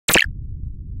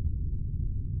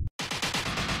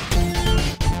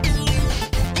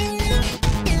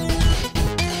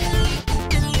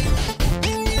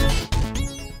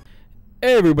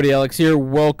Hey everybody, Alex here.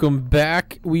 Welcome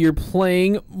back. We are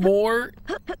playing more.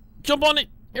 Jump on it,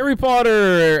 Harry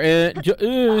Potter.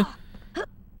 All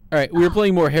right, we are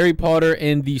playing more Harry Potter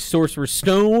and the Sorcerer's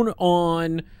Stone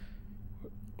on.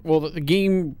 Well, the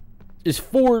game is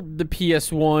for the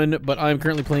PS1, but I'm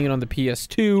currently playing it on the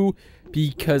PS2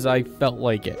 because I felt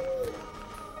like it.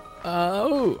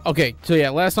 Okay. So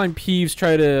yeah, last time Peeves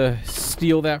tried to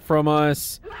steal that from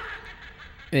us.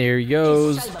 There he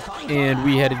goes, and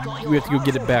we have to go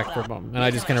get it back from him, and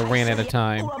I just kind of ran out of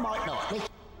time.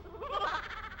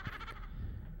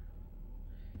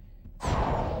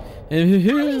 And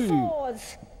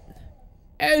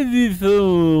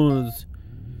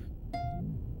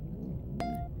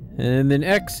then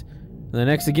X, and then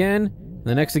X again, and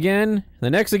then X again, and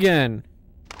then X again.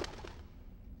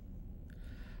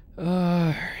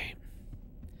 Alright.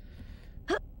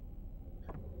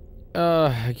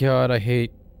 God, I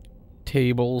hate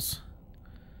tables.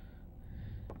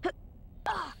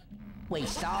 We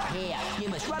start here. You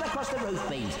must run across the roof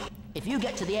beams. If you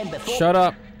get to the end before— Shut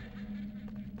up.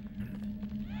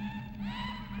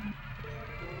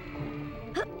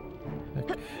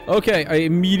 Okay, I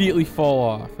immediately fall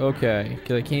off. Okay,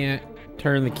 because I can't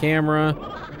turn the camera.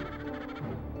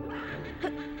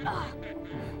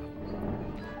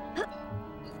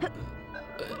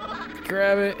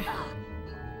 Grab it.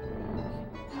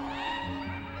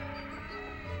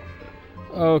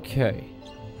 Okay.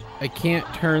 I can't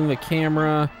turn the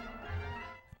camera.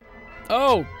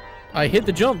 Oh! I hit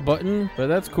the jump button, but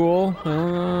that's cool.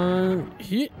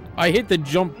 I hit the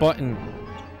jump button.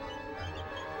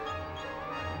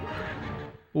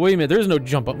 Wait a minute, there's no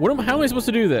jump button. How am I supposed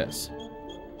to do this?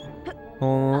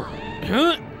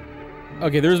 Okay,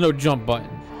 there's no jump button.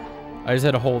 I just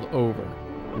had to hold over.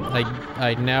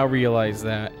 I now realize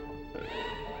that.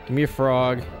 Give me a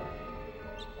frog.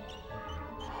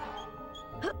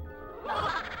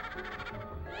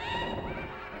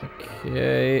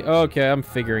 Okay, I'm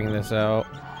figuring this out.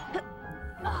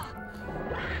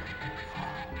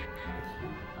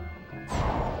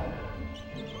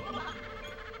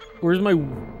 Where's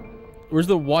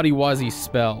the Waddy Wazzy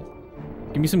spell?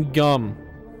 Give me some gum.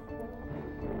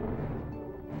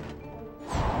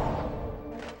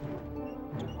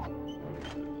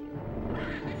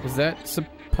 Was that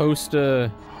supposed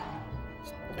to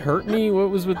hurt me? What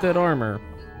was with that armor?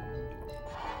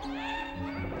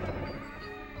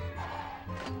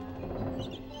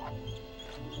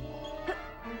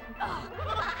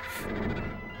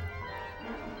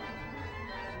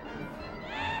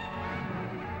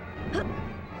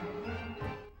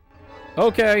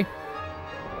 Okay.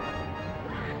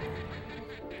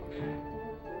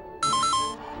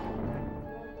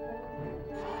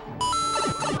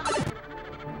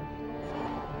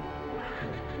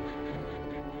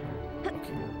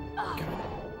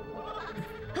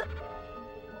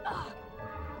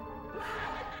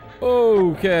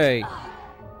 Okay.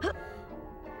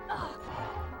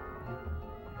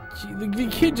 The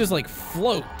kid just like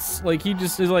floats. Like he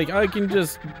just is like, I can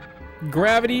just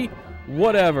gravity,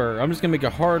 whatever. I'm just gonna make a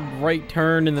hard right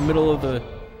turn in the middle of the,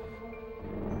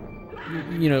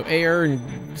 you know, air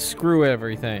and screw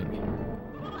everything.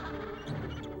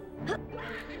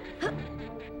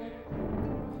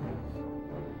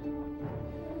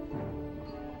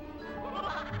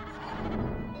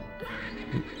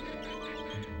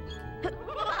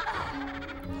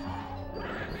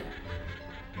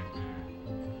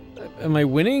 Am I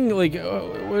winning? Like,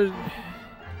 what?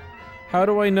 How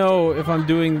do I know if I'm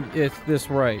doing this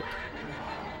right?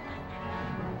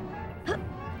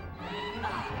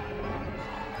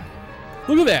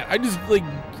 Look at that! I just like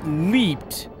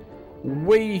leaped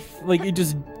way, like it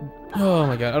just. Oh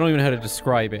my god! I don't even know how to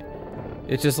describe it.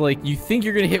 It's just like you think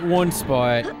you're gonna hit one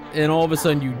spot, and all of a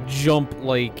sudden you jump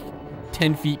like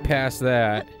 10 feet past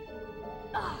that.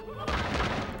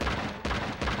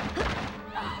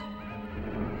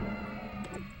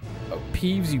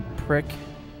 Peeves, you prick.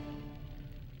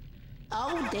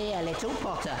 Oh dear, little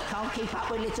Potter. Can't keep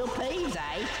up with little Peeves,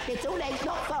 eh? Little leg's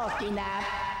not fast enough.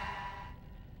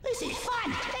 This is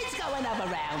fun. Let's go another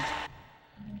round.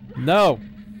 No.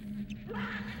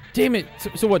 Damn it.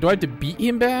 So what, do I have to beat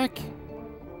him back?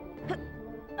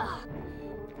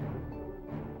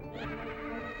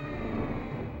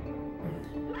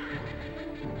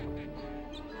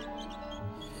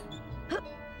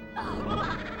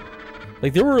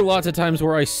 Like, there were lots of times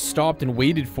where I stopped and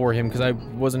waited for him because I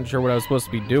wasn't sure what I was supposed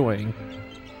to be doing.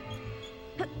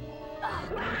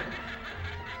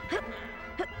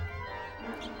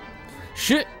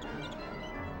 Shit!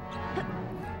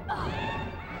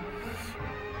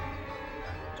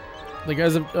 Like,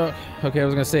 as of... okay, I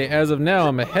was gonna say, as of now,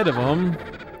 I'm ahead of him.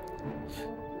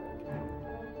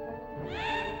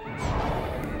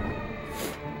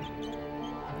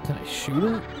 Can I shoot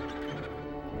him?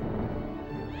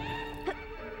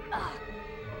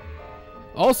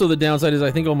 Also, the downside is I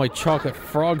think all my chocolate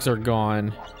frogs are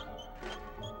gone.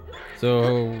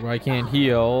 So I can't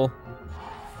heal.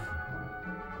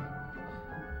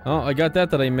 Oh, I got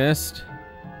that I missed.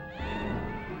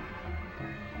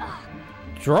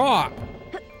 Drop!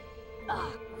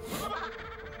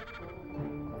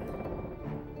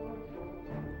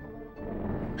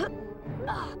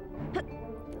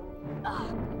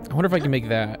 I wonder if I can make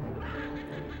that.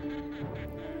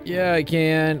 Yeah, I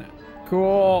can.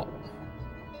 Cool.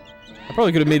 I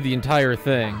probably could have made the entire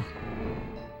thing.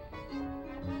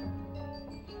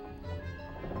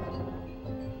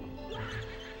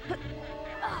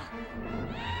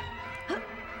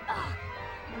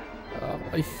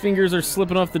 My fingers are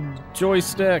slipping off the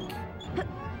joystick.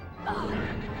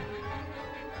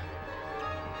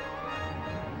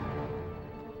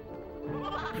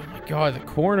 Oh my god, the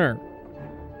corner.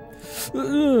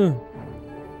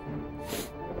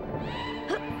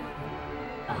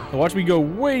 Watch me go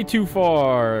way too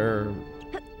far.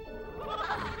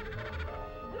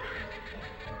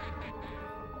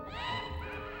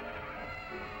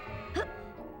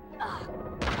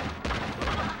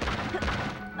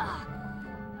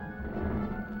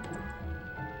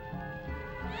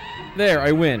 There,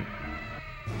 I win.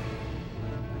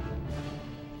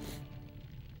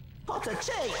 Potter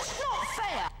cheats! Not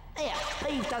fair! Here,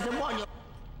 Steve doesn't want you.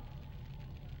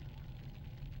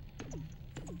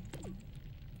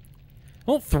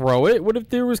 Don't throw it. What if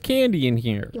there was candy in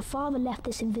here? Your father left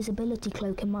this invisibility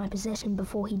cloak in my possession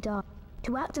before he died.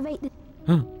 To activate the...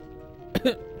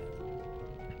 Huh.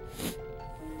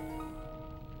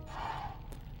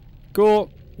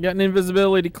 Cool. Got an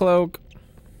invisibility cloak.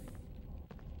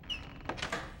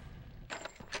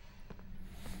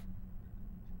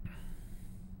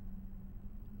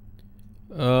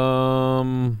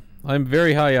 I'm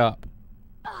very high up.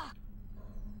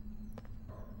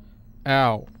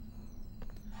 Ow.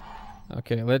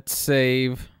 Okay, let's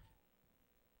save.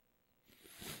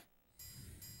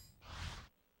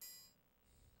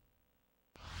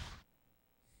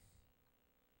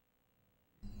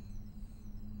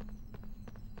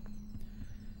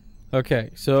 Okay,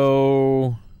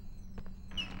 so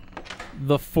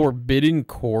the Forbidden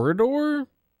Corridor?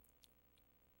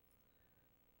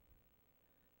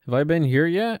 Have I been here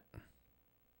yet?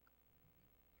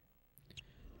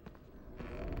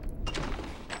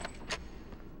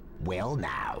 Well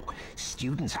now,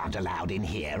 students aren't allowed in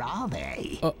here, are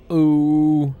they?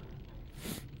 Uh-oh.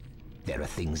 There are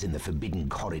things in the Forbidden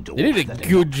Corridor. They did a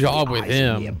good job with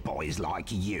him. Near boys like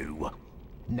you.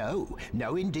 No,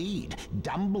 no indeed.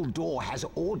 Dumbledore has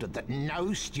ordered that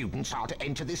no students are to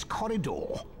enter this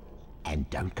corridor. And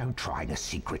don't go trying a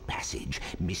secret passage.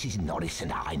 Mrs. Norris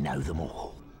and I know them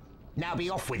all. Now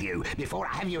be off with you before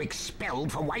I have you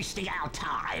expelled for wasting our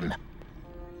time.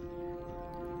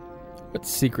 What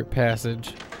secret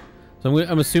passage? So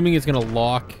I'm assuming it's gonna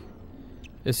lock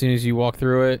as soon as you walk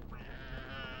through it.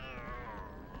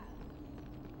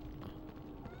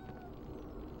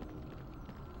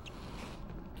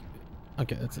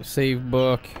 Okay, that's a save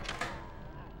book.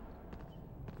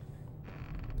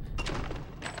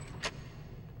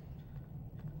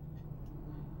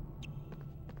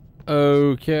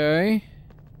 Okay.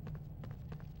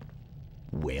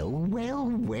 Well, well,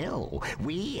 well.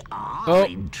 We are Oh,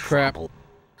 in crap. trouble.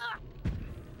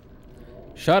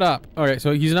 Shut up. Alright,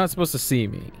 so he's not supposed to see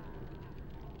me.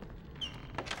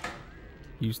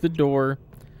 Use the door.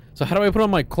 So how do I put on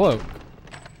my cloak?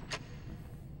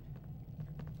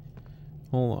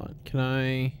 Hold on. Can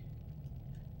I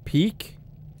peek?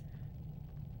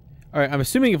 Alright, I'm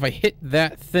assuming if I hit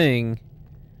that thing...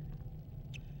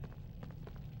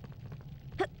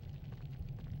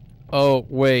 Oh,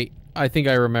 wait. I think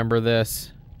I remember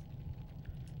this.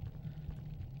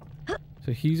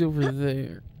 So he's over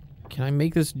there. Can I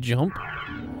make this jump?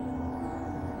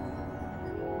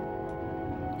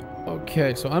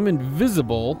 Okay, so I'm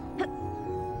invisible.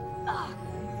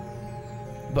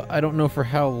 But I don't know for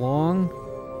how long.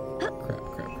 Crap.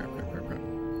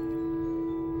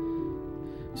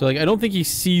 So, like, I don't think he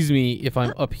sees me if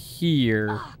I'm up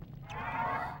here.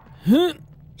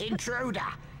 Intruder!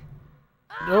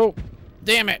 Oh,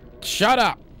 damn it. Shut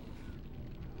up.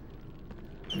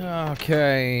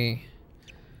 Okay.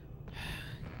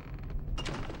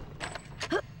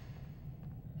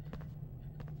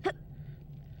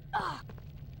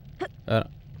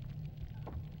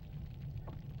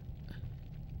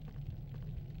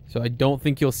 So I don't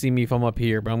think you'll see me if I'm up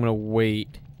here, but I'm gonna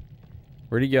wait.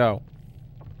 Where'd he go?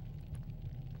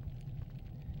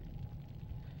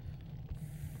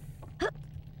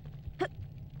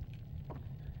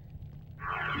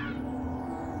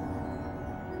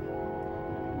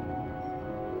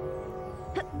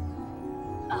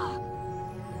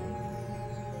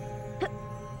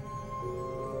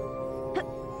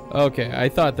 Okay, I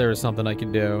thought there was something I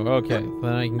could do. Okay,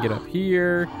 then I can get up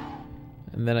here.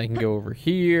 And then I can go over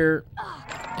here.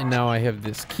 And now I have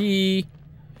this key.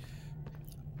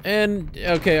 And,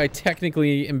 okay, I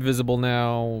technically am invisible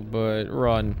now, but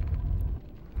run.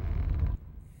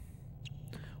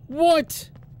 What?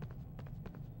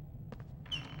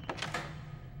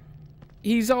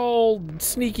 He's all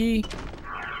sneaky.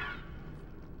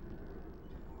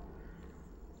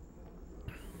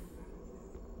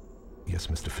 Yes,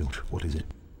 Mr. Filch, what is it?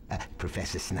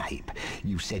 Professor Snape,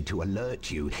 you said to alert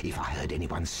you if I heard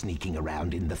anyone sneaking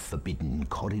around in the forbidden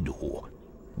corridor.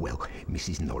 Well,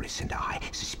 Mrs. Norris and I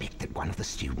suspect that one of the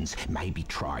students may be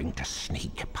trying to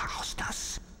sneak past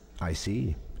us. I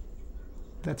see.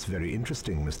 That's very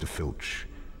interesting, Mr. Filch.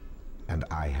 And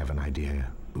I have an idea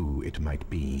who it might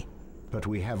be. But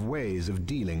we have ways of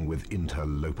dealing with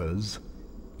interlopers.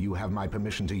 You have my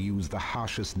permission to use the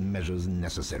harshest measures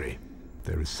necessary.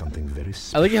 There is something very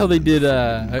special. I like how they did,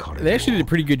 they actually did a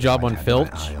pretty good job on Filch.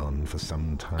 I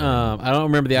don't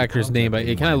remember the actor's name, but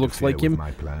it kind of looks like him.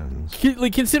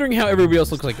 Like, considering how everybody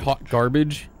else looks like hot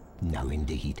garbage. No,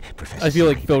 indeed, Professor I feel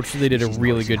like Snape, Filch they did a Mrs.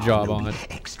 really Norris good and I job will on be it.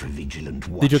 extra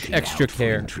vigilant, They took watching extra out for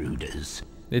care. intruders.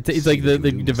 It's like the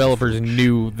developers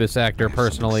knew this actor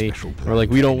personally. We're like,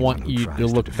 we don't want you to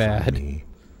look bad.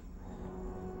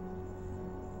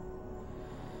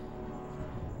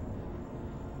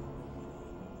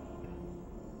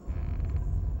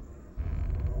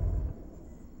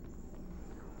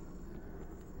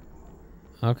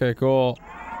 Okay, cool.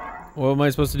 What am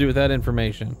I supposed to do with that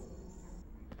information?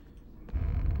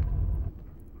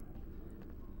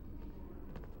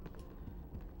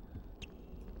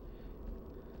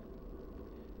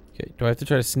 Okay, do I have to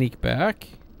try to sneak back?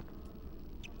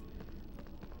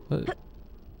 What?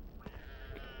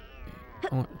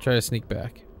 I want to try to sneak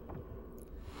back.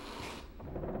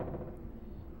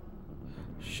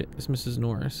 Shit, this Mrs.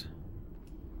 Norris.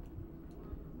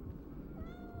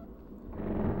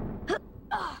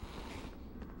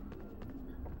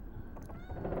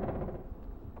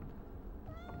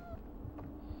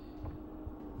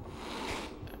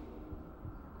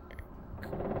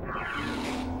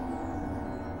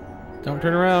 Don't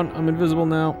turn around. I'm invisible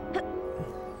now.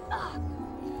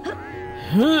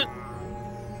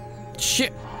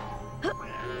 Shit.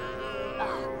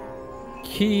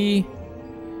 Key.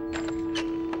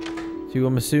 So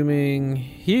I'm assuming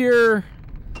here.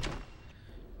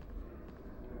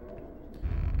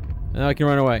 Now I can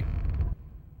run away.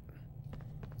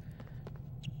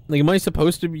 Like, am I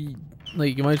supposed to be...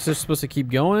 Like, am I just supposed to keep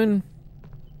going?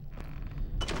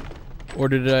 Or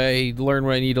did I learn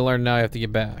what I need to learn, now I have to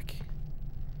get back?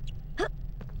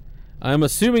 I'm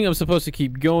assuming I'm supposed to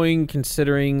keep going,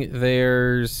 considering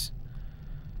there's...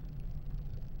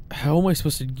 How am I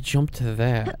supposed to jump to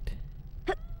that?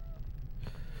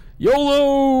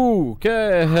 YOLO!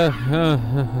 Okay.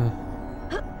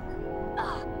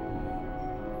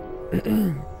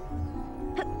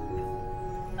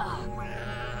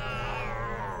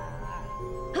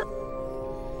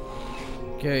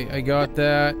 Okay, I got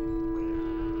that.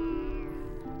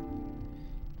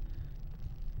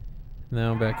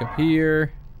 Now back up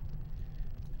here.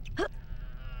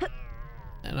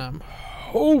 And I'm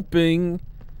hoping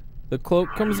the cloak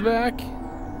comes back.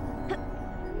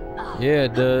 Yeah,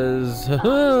 it does.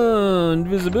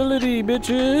 Invisibility,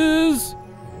 bitches!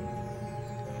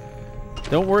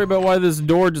 Don't worry about why this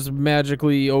door just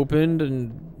magically opened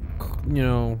and, you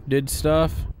know, did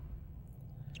stuff.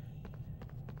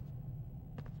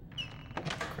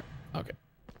 Okay.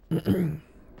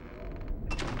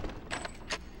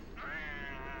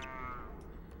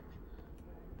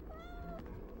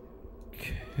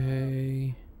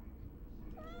 Okay.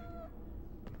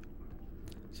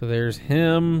 So there's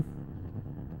him.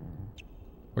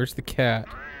 Where's the cat?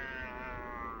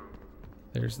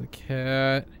 There's the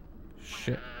cat.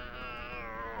 Shit.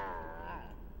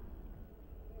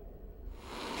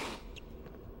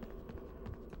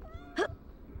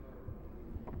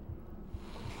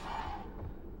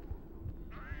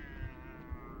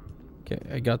 Okay,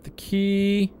 I got the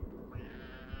key.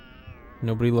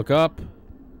 Nobody look up.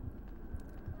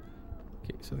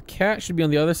 Okay, so the cat should be on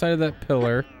the other side of that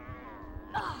pillar.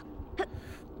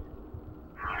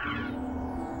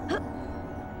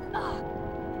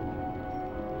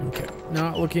 Okay,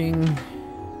 not looking.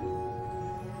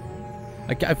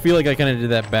 I feel like I kind of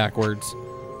did that backwards.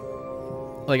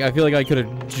 Like, I feel like I could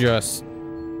have just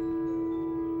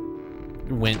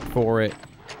went for it.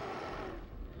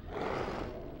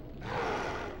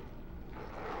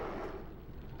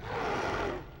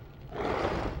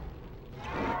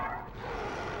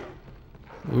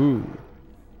 Ooh.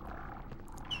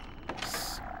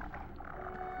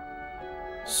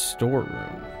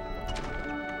 storeroom.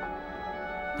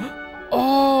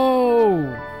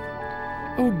 Oh!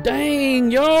 Oh, dang,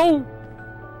 yo!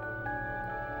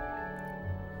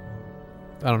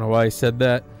 I don't know why I said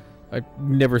that. I've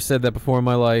never said that before in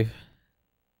my life.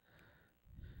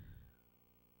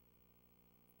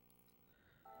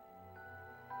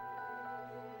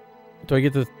 Do I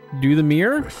get to do the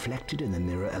mirror? Reflected in the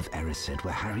mirror of Erised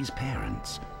were Harry's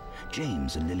parents,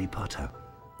 James and Lily Potter.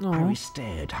 Aw. Harry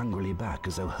stared hungrily back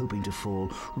as though hoping to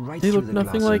fall right They through look the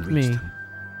nothing glass like and reach me. them.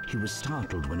 He was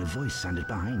startled when a voice sounded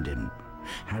behind him.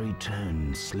 Harry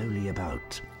turned slowly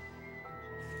about.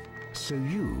 So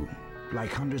you,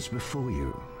 like hundreds before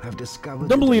you, have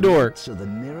discovered Dumbledore. the depths of the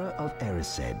mirror of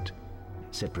Erised,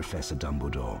 said Professor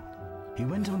Dumbledore. He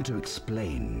went on to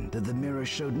explain that the mirror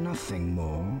showed nothing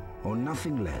more or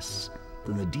nothing less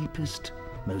than the deepest,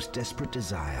 most desperate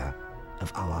desire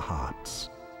of our hearts,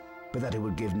 but that it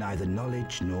would give neither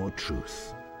knowledge nor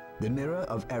truth. The mirror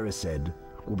of Erised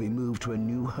will be moved to a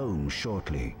new home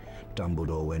shortly,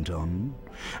 Dumbledore went on,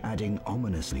 adding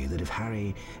ominously that if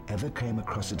Harry ever came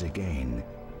across it again,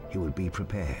 he would be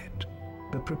prepared.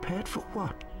 But prepared for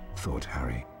what? Thought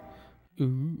Harry.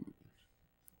 Ooh.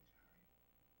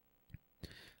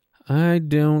 I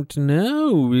don't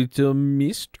know. It's a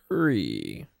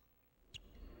mystery.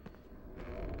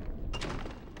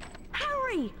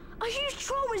 Harry! A huge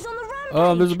troll is on the rampage!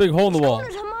 Oh, there's a big hole in the It's wall.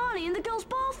 cornered Hermione in the girls'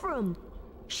 bathroom.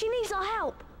 She needs our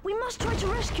help. We must try to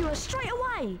rescue her straight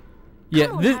away. Yeah,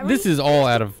 Come on, this Harry. is all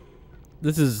out of...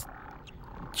 This is...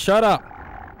 Shut up.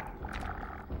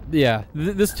 Yeah,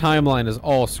 this timeline is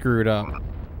all screwed up.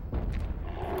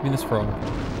 Give me this frog.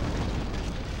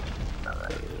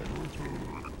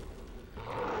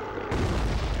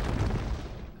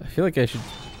 I feel like I should...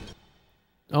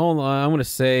 Hold on, I'm gonna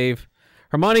save.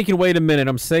 Hermione can wait a minute,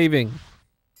 I'm saving.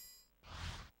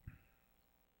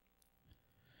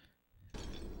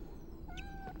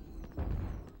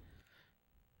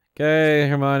 Okay,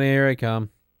 Hermione, here I come.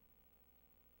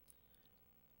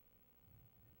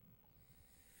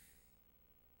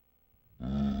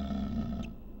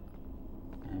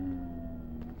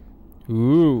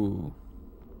 Ooh.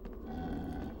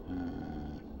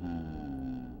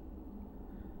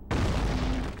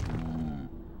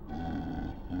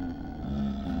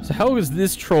 So how is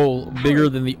this troll bigger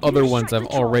than the other You ones I've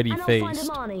distract the troll, already and I'll find faced?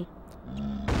 Hermione.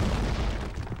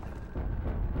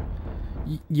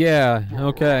 Yeah,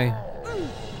 okay.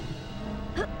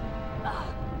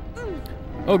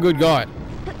 Oh, good God.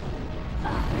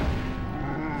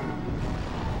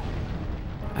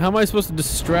 How am I supposed to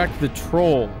distract the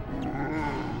troll?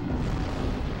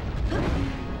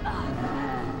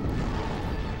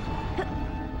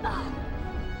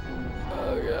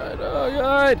 Oh, God, oh,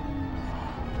 God.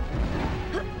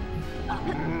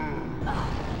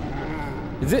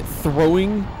 Is it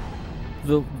throwing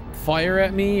the fire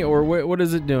at me, or what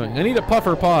is it doing? I need a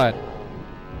puffer pot.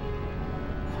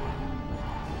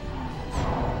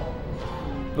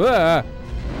 Ah.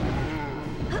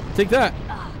 Take that.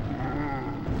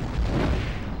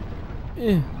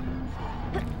 Eh.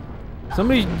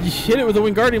 Somebody hit it with a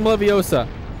Wingardium Leviosa.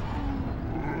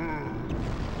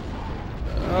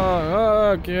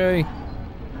 Oh, okay.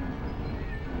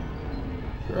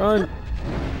 Run.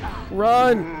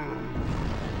 Run.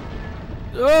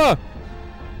 Ah!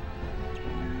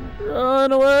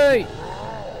 Run away!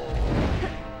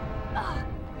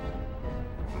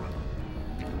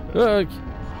 Come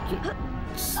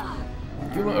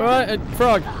on, run,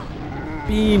 frog!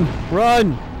 Bean,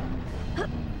 run!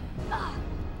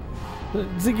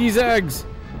 Ziggy zags!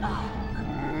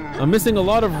 I'm missing a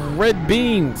lot of red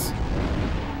beans.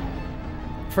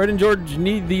 Fred and George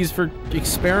need these for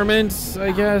experiments,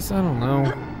 I guess. I don't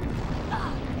know.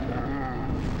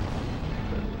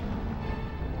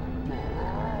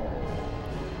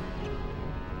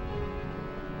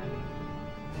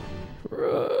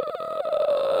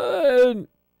 Run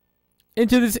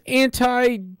into this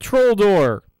anti-troll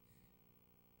door.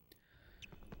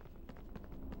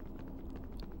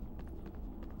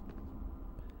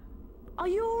 Are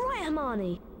you alright,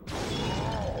 Hermione?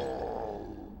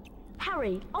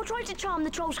 Harry, I'll try to charm the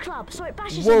troll's club so it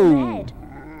bashes him in the Whoa. head.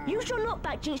 Use your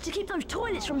knockback jinx to keep those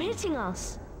toilets from hitting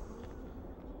us.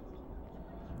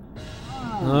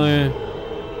 Oh, yeah.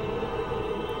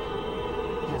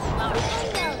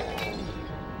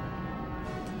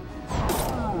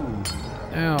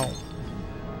 Ow.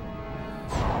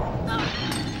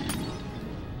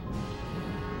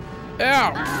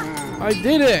 Ow! I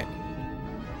did it!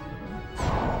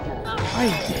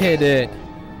 I did it!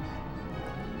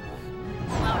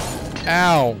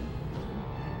 Ow!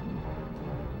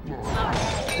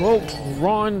 Well,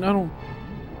 Ron, I don't...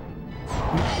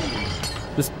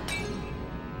 This.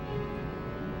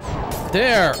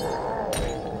 There.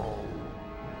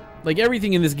 Like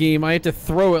everything in this game, I had to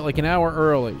throw it like an hour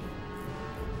early.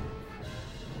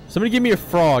 Somebody give me a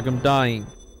frog. I'm dying.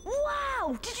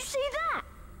 Wow! Did you see that?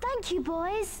 Thank you,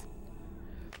 boys.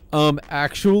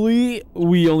 Actually,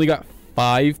 we only got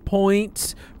 5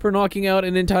 points for knocking out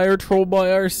an entire troll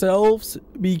by ourselves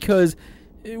because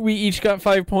we each got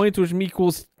 5 points, which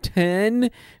equals 10.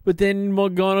 But then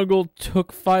McGonagall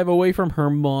took 5 away from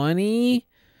Hermione.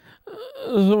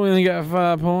 So we only got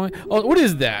 5 points. Oh, what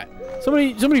is that?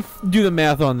 Somebody do the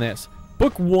math on this.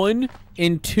 Book 1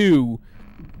 and 2,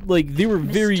 like they were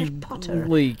very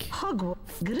like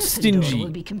stingy will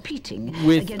be competing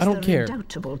with. against I don't the care.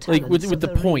 redoubtable Like with talents the of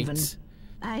the points.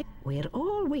 Raven. We're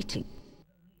all waiting.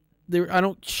 I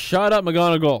don't. Shut up,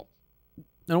 McGonagall. I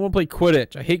don't want to play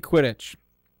Quidditch. I hate Quidditch.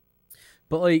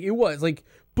 But like it was like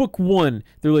book 1,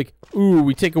 they're like, ooh,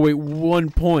 we take away 1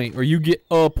 point, or you get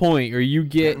a point, or you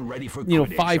get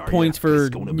 5 points for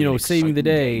saving the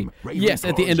day. Yes,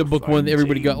 at the end of book 1,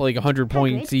 everybody got like 100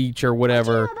 points each or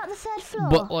whatever. About the third floor.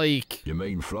 But like You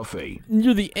mean Fluffy?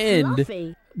 near the end,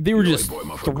 Fluffy. they were just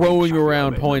throwing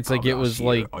around points like it was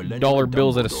like dollar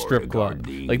bills at a strip club.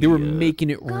 Like they were making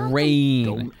it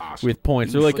rain with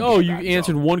points. They're like, oh, you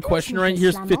answered 1 question right,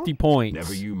 here's 50 points.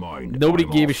 Never you mind. Nobody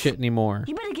I'm gave a off. shit anymore.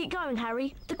 You better get going,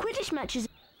 Harry. The Quidditch match is...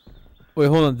 Wait,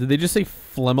 hold on. Did they just say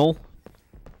Flemmel?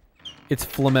 It's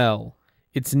Flamel.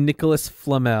 It's Nicholas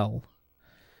Flamel.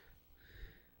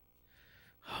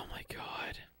 Oh my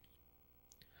god.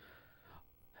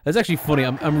 That's actually funny.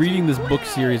 I'm reading this book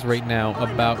series right now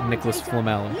about Nicholas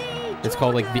Flamel. It's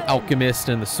called like The Alchemist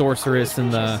and the Sorceress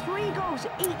and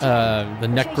the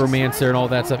Necromancer and all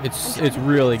that stuff. It's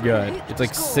really good. It's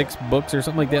like 6 books or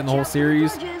something like that in the whole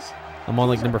series. I'm on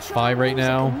like number 5 right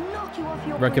now.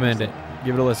 Recommend it.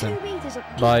 Give it a listen.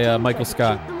 By Michael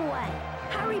Scott.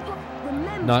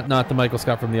 Not the Michael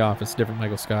Scott from The Office. Different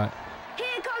Michael Scott.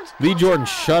 Lee Jordan,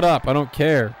 shut up. I don't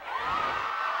care.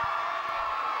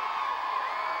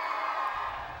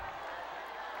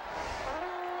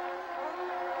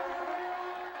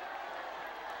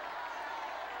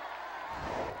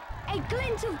 A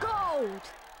glint of gold.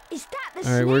 Is that the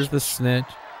All right, where's the snitch?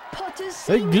 Potter's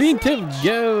A seen glint snitch. of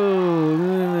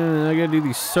gold. I gotta do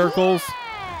these circles. Yeah.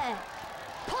 I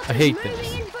Potter's hate moving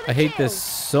this. in for the I hate kill. this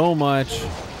so much.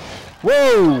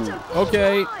 Whoa! Potter falls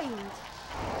Okay. behind.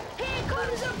 Here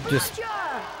comes a Just- bludger.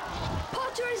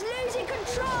 Potter is losing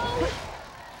control.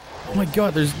 Oh my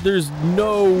god, there's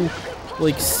no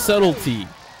like subtlety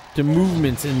to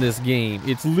movements in this game.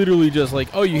 It's literally just like,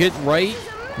 oh, you hit right,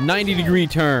 90-degree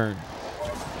turn.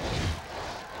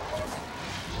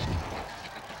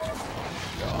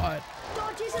 God,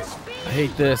 Dodges a spin. I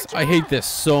hate this. I hate this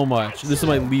so much. This is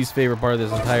my least favorite part of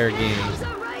this entire game. Comes a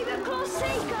Ravenclaw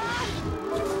seeker.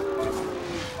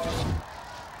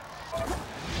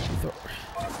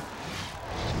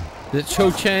 Is it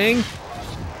Cho Chang?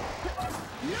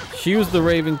 She was the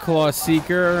Ravenclaw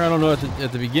seeker. I don't know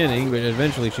at the beginning, but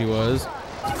eventually she was.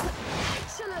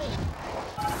 Excellent.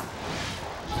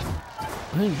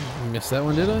 I didn't miss that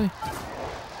one, did I?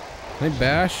 Can I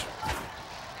bash?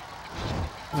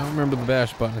 I don't remember the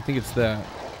bash button. I think it's that.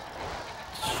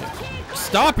 Shit.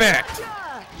 Stop it!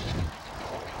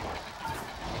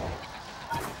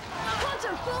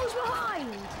 Potter falls behind.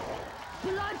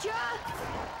 Bludger.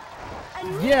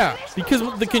 And Yeah, Nicholas because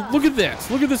Potter. look at this.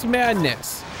 Look at this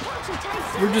madness. Potter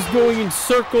takes We're the just lead. going in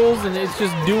circles and it's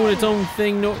just doing its own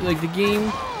thing. No, like the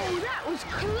game Oh, that was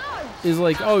close. is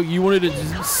like, oh, you wanted to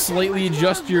just slightly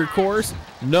adjust your course?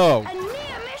 No. A near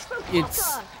miss for Potter.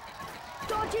 It's-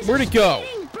 Dodges Where'd a it go?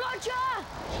 spinning Bludger.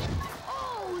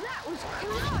 Oh, that was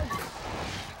close.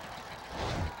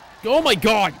 Oh my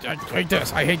god, I hate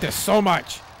this. I hate this so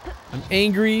much. I'm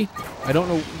angry. I don't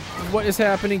know what is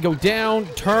happening. Go down,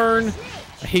 turn.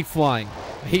 I hate flying.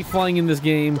 I hate flying in this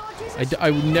game. I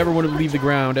would never want to leave the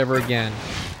ground ever again.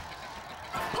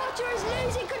 Potter is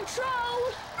losing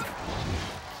control.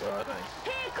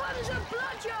 Here comes a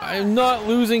Bludger. I'm not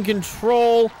losing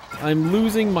control. I'm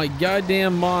losing my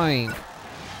goddamn mind.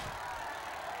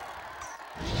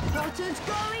 Potter's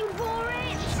going for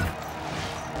it.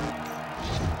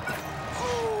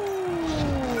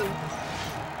 Ooh.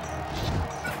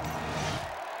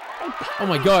 Oh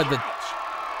my god, the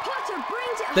Potter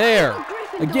brings it there. home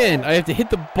for Gryffindor. Again, I have to hit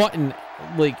the button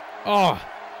like, oh,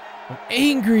 I'm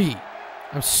angry.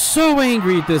 I'm so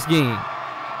angry at this game.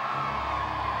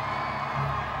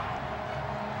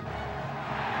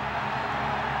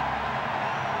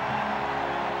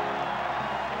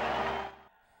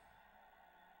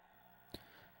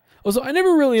 Also, I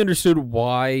never really understood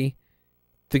why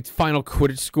the final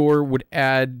Quidditch score would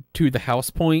add to the house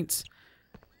points.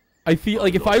 I feel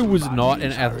like if I was not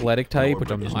an athletic type, which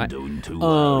I'm not,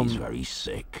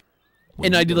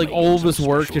 and I did like all this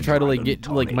work to try to like get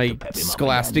like my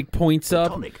scholastic points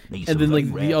up, and then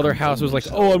like the other house was like,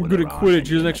 oh, I'm good at Quidditch,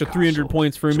 here's an extra 300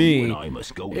 points for me.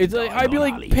 It's like, I'd be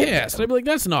like pissed. I'd be like,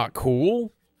 that's not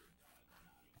cool.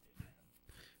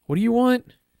 What do you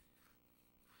want?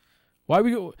 Why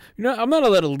we go? You know, I'm not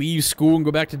allowed to leave school and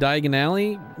go back to Diagon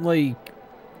Alley. Like,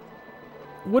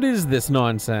 what is this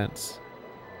nonsense?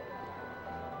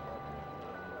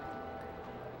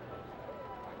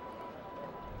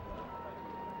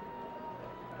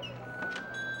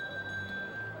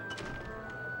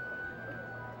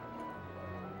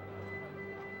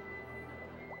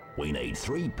 We need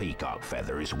 3 peacock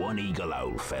feathers, 1 eagle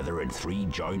owl feather, and 3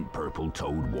 giant purple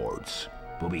toad warts.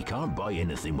 But we can't buy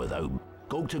anything without.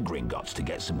 Go to Gringotts to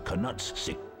get some Knuts.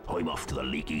 Sick. I'm off to the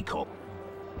leaky cup.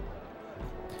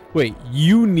 Wait,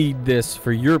 you need this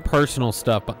for your personal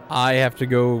stuff, but I have to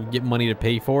go get money to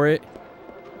pay for it?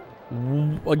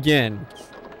 Again,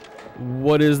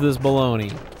 what is this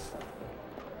baloney?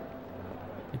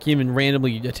 I can't even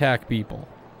randomly attack people.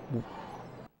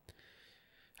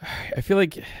 I feel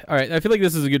like, alright, I feel like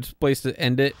this is a good place to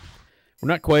end it. We're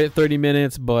not quite at 30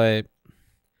 minutes, but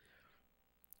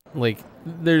like,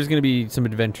 there's going to be some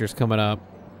adventures coming up.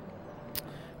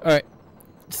 Alright,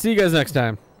 see you guys next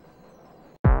time.